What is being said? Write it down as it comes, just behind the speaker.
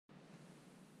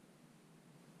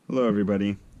Hello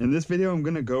everybody. In this video I'm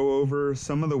going to go over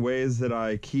some of the ways that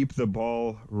I keep the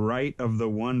ball right of the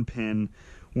one pin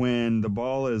when the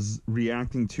ball is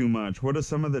reacting too much. What are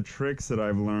some of the tricks that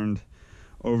I've learned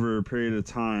over a period of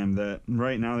time that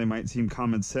right now they might seem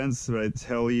common sense, but I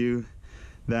tell you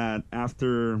that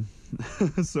after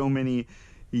so many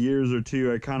years or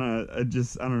two, I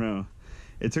don't know.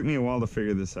 It took me a while to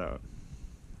figure this out.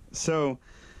 So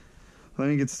let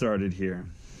me get started here.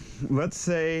 Let's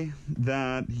say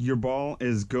that your ball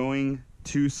is going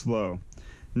too slow.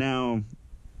 Now,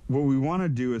 what we want to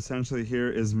do essentially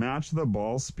here is match the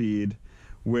ball speed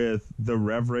with the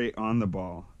rev rate on the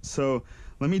ball. So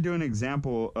let me do an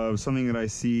example of something that I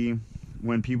see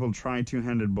when people try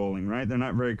two-handed bowling, right? They're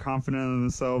not very confident in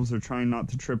themselves. They're trying not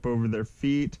to trip over their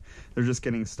feet. They're just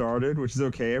getting started, which is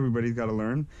okay. Everybody's got to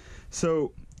learn.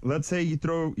 So let's say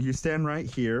you stand right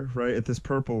here, right at this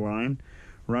purple line,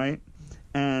 right?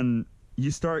 And you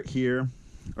start here.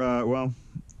 Well,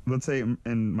 let's say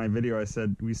in my video I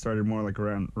said we started more like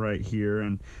around right here,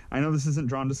 and I know this isn't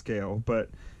drawn to scale, but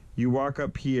you walk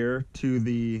up here to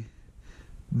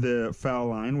the foul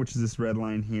line, which is this red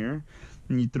line here,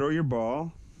 and you throw your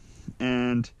ball,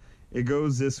 and it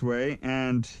goes this way,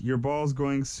 and your ball's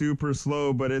going super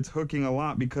slow, but it's hooking a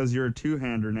lot because you're a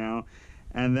two-hander now.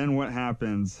 And then what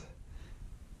happens?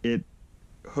 It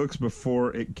hooks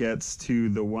before it gets to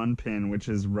the one pin, which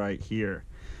is right here.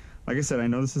 Like I said, I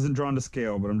know this isn't drawn to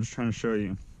scale, but I'm just trying to show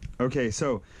you. Okay,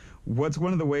 so what's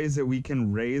one of the ways that we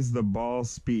can raise the ball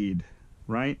speed,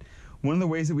 right? One of the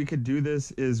ways that we could do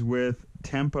this is with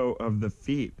tempo of the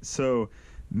feet. So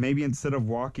maybe instead of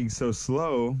walking so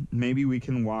slow, maybe we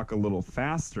can walk a little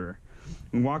faster.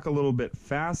 We walk a little bit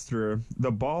faster,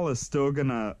 the ball is still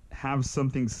gonna have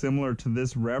something similar to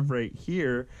this rev rate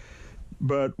here,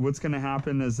 but what's going to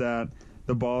happen is that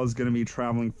the ball is going to be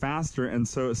traveling faster, and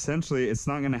so essentially it's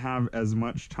not going to have as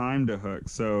much time to hook.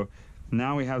 So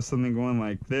now we have something going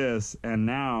like this, and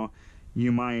now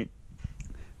you might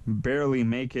barely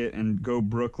make it and go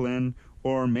Brooklyn,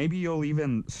 or maybe you'll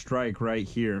even strike right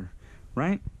here,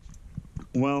 right?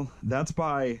 Well, that's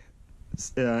by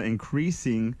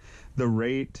increasing the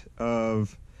rate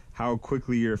of how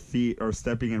quickly your feet are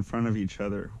stepping in front of each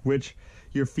other, which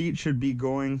your feet should be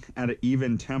going at an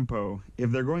even tempo.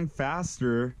 If they're going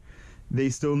faster, they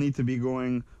still need to be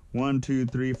going 1, 2,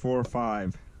 3, 4,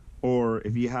 5. Or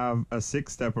if you have a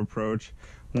 6-step approach,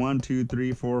 1, 2,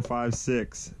 3, 4, 5,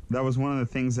 6. That was one of the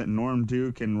things that Norm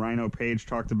Duke and Rhino Page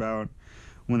talked about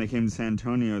when they came to San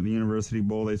Antonio at the University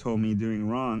Bowl. They told me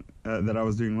that I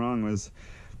was doing wrong was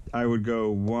I would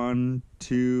go 1,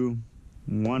 2,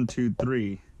 1, 2,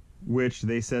 3. Which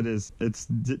they said it's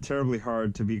terribly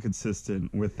hard to be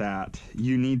consistent with that.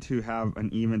 You need to have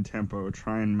an even tempo.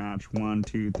 Try and match 1,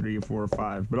 2, 3, 4,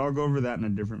 5. But I'll go over that in a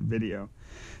different video.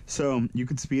 So you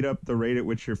could speed up the rate at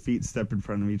which your feet step in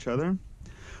front of each other.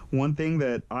 One thing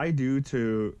that I do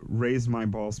to raise my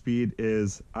ball speed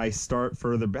is I start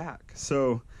further back.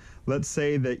 So let's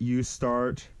say that you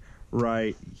start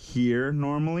right here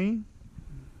normally,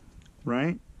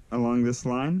 right? Along this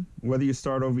line. Whether you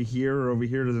start over here or over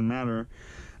here doesn't matter.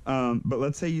 But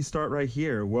let's say you start right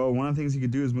here. Well, one of the things you could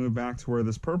do is move back to where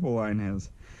this purple line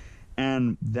is.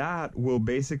 And that will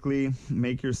basically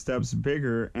make your steps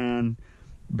bigger, and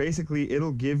basically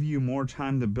it'll give you more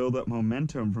time to build up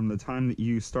momentum. From the time that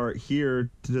you start here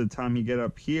to the time you get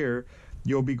up here,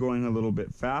 you'll be going a little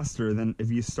bit faster than if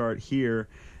you start here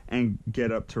and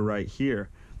get up to right here.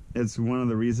 It's one of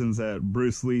the reasons that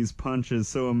Bruce Lee's punch is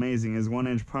so amazing, his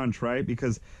 1-inch punch, right?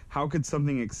 Because how could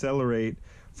something accelerate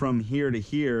from here to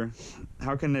here?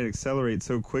 How can it accelerate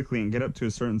so quickly and get up to a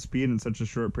certain speed in such a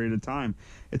short period of time?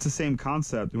 It's the same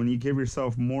concept. When you give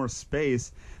yourself more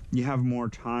space, you have more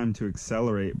time to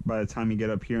accelerate by the time you get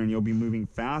up here, and you'll be moving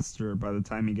faster by the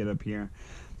time you get up here.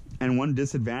 And one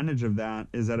disadvantage of that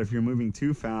is that if you're moving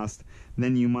too fast,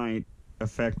 then you might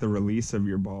affect the release of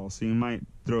your ball. So you might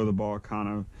throw the ball kind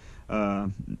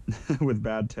of with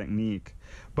bad technique.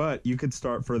 But you could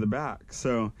start further back.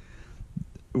 So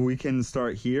we can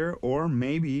start here, or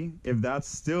maybe if that's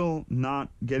still not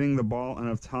getting the ball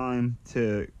enough time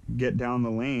to get down the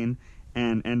lane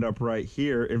and end up right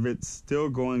here, if it's still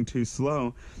going too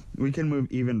slow, we can move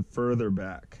even further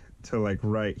back to like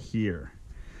right here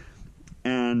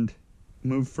and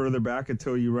move further back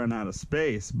until you run out of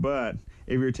space. But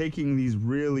if you're taking these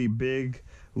really big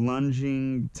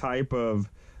lunging type of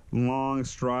long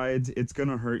strides, it's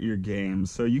gonna hurt your game.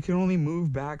 So you can only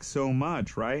move back so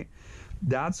much, right?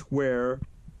 That's where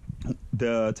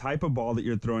the type of ball that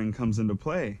you're throwing comes into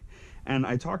play. And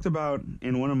I talked about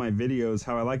in one of my videos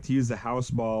how I like to use the house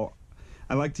ball.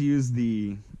 I like to use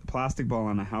the plastic ball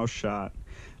on a house shot.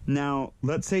 Now,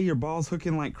 let's say your ball's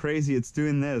hooking like crazy. It's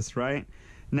doing this, right?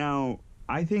 Now,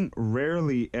 I think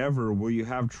rarely ever will you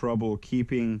have trouble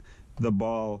keeping the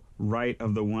ball right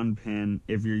of the one pin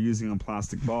if you're using a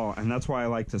plastic ball. And that's why I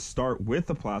like to start with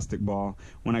the plastic ball.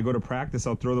 When I go to practice,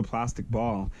 I'll throw the plastic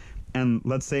ball. And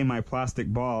let's say my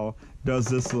plastic ball does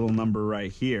this little number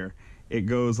right here. It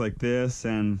goes like this,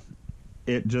 and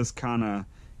it just kind of,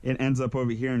 it ends up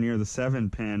over here near the 7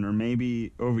 pin, or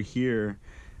maybe over here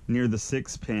near the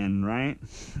 6 pin, right?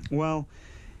 Well,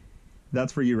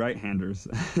 that's for you right-handers.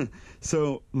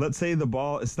 So let's say the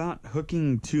ball is not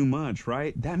hooking too much,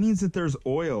 right? That means that there's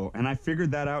oil, and I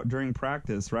figured that out during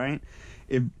practice, right?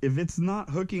 If it's not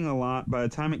hooking a lot by the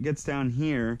time it gets down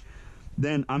here,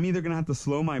 then I'm either going to have to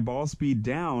slow my ball speed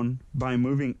down by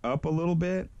moving up a little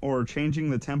bit or changing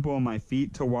the tempo of my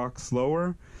feet to walk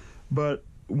slower. But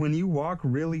when you walk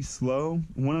really slow,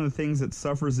 one of the things that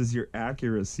suffers is your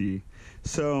accuracy.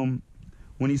 So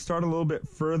when you start a little bit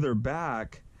further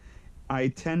back, I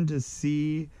tend to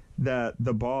see that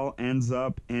the ball ends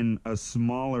up in a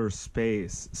smaller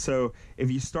space. So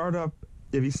if you start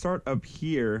up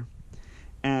here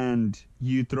and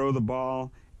you throw the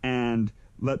ball, and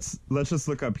let's just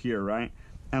look up here, right?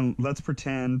 And let's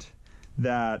pretend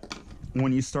that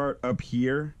when you start up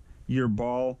here, your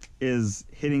ball is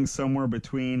hitting somewhere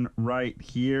between right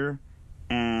here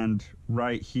and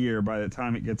right here by the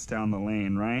time it gets down the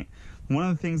lane, right? One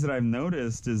of the things that I've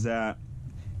noticed is that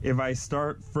if I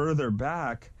start further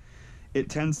back, it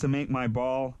tends to make my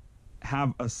ball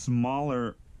have a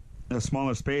smaller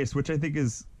space, which I think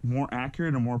is more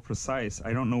accurate and more precise.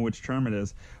 I don't know which term it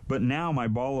is, but now my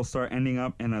ball will start ending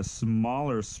up in a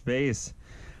smaller space,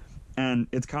 and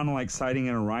it's kind of like sighting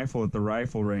in a rifle at the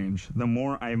rifle range. The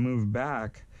more I move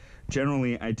back,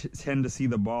 generally I tend to see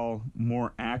the ball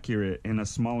more accurate in a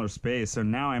smaller space. So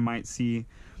now I might see,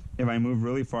 if I move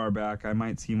really far back, I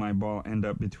might see my ball end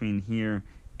up between here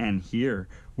and here,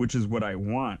 which is what I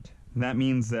want. That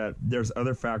means that there's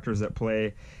other factors at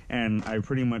play, and I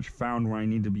pretty much found where I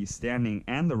need to be standing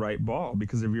and the right ball,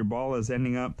 because if your ball is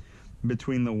ending up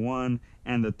between the 1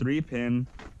 and the 3 pin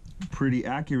pretty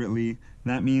accurately,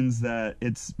 that means that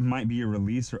it might be a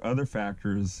release or other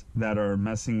factors that are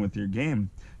messing with your game.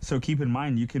 So keep in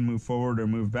mind, you can move forward or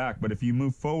move back, but if you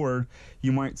move forward,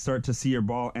 you might start to see your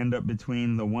ball end up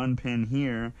between the 1 pin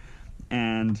here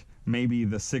and maybe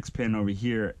the 6 pin over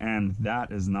here, and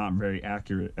that is not very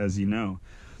accurate, as you know.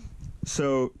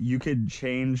 So you could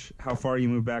change how far you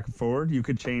move back and forward. You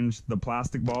could change the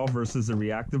plastic ball versus the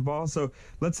reactive ball. So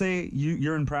let's say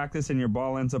you're in practice and your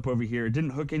ball ends up over here. It didn't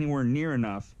hook anywhere near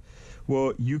enough.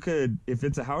 Well, you could, if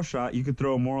it's a house shot, you could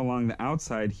throw more along the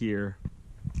outside here,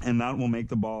 and that will make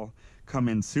the ball come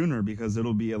in sooner because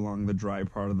it'll be along the dry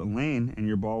part of the lane, and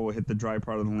your ball will hit the dry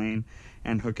part of the lane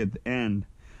and hook at the end.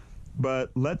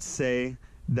 But let's say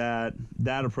that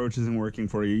approach isn't working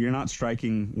for you. You're not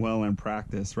striking well in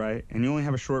practice, right? And you only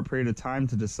have a short period of time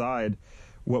to decide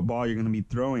what ball you're going to be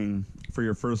throwing for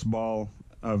your first ball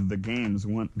of the game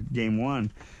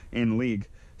one in league.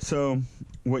 So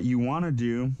what you want to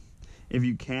do, if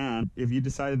you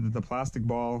decided that the plastic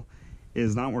ball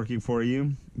is not working for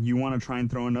you, you want to try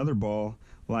and throw another ball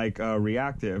like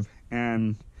reactive.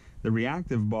 And the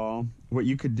reactive ball, what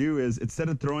you could do is, instead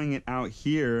of throwing it out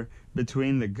here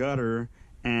between the gutter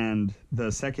and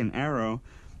the second arrow,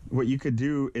 what you could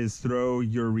do is throw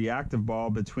your reactive ball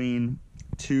between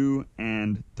 2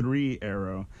 and 3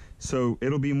 arrow. So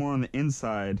it'll be more on the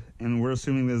inside, and we're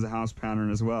assuming there's a house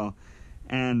pattern as well.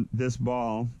 And this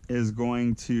ball is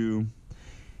going to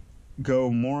go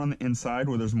more on the inside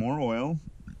where there's more oil,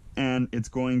 and it's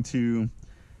going to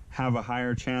have a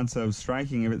higher chance of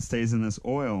striking if it stays in this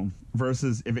oil,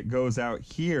 versus if it goes out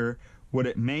here, what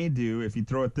it may do if you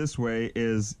throw it this way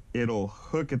is it'll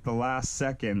hook at the last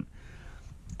second,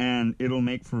 and it'll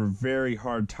make for a very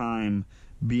hard time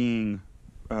being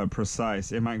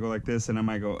precise. It might go like this, and it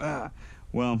might go,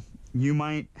 well, you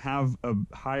might have a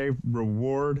high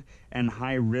reward and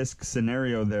high risk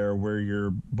scenario there where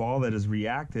your ball that is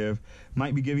reactive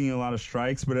might be giving you a lot of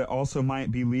strikes, but it also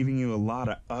might be leaving you a lot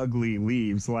of ugly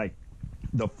leaves, like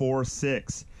the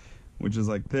 4-6, which is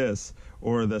like this,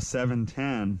 or the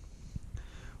 7-10,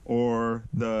 or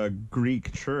the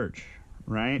Greek church,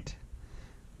 right?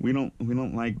 We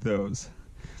don't like those.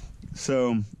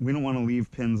 So we don't want to leave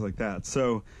pins like that.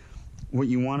 So what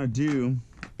you want to do,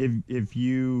 if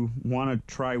you want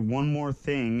to try one more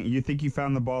thing, you think you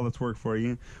found the ball that's worked for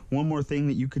you, one more thing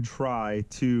that you could try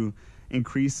to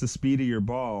increase the speed of your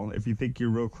ball, if you think you're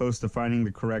real close to finding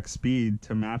the correct speed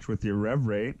to match with your rev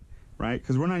rate, right?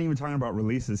 Because we're not even talking about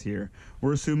releases here.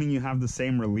 We're assuming you have the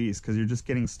same release because you're just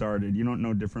getting started. You don't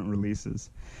know different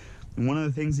releases. And one of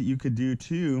the things that you could do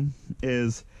too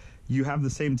is you have the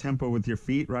same tempo with your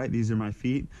feet, right? These are my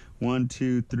feet. 1,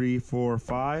 2, 3, 4,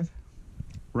 5,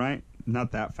 right?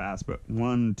 Not that fast, but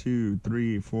 1, 2,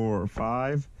 3, 4,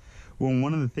 5. Well,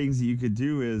 one of the things that you could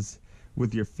do is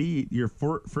with your feet, your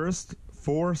first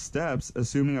 4 steps,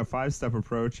 assuming a 5-step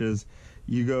approach, is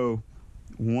you go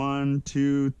 1,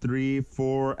 2, 3,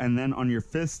 4, and then on your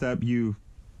 5th step, you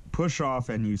push off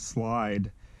and you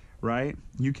slide, right?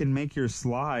 You can make your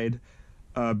slide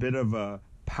a bit of a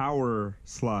power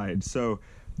slide. So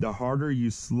the harder you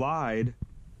slide,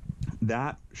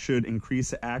 that should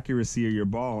increase the accuracy of your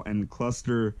ball and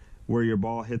cluster where your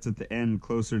ball hits at the end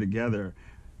closer together.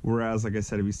 Whereas, like I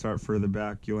said, if you start further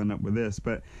back, you'll end up with this.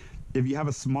 But if you have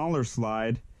a smaller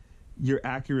slide, your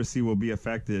accuracy will be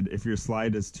affected if your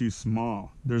slide is too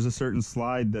small. There's a certain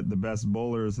slide that the best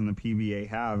bowlers in the PBA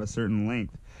have, a certain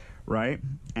length, right?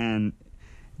 And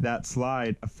that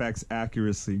slide affects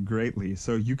accuracy greatly.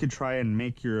 So you could try and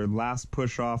make your last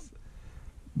push off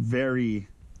very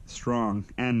strong,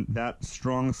 and that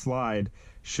strong slide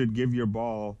should give your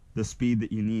ball the speed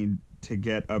that you need to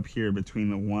get up here between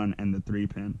the 1 and the 3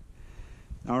 pin.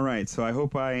 All right, so I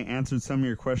hope I answered some of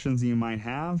your questions that you might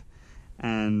have,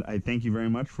 and I thank you very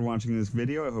much for watching this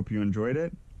video. I hope you enjoyed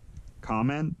it.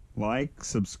 Comment, like,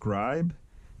 subscribe.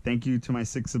 Thank you to my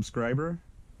 6th subscriber,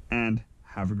 and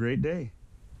have a great day.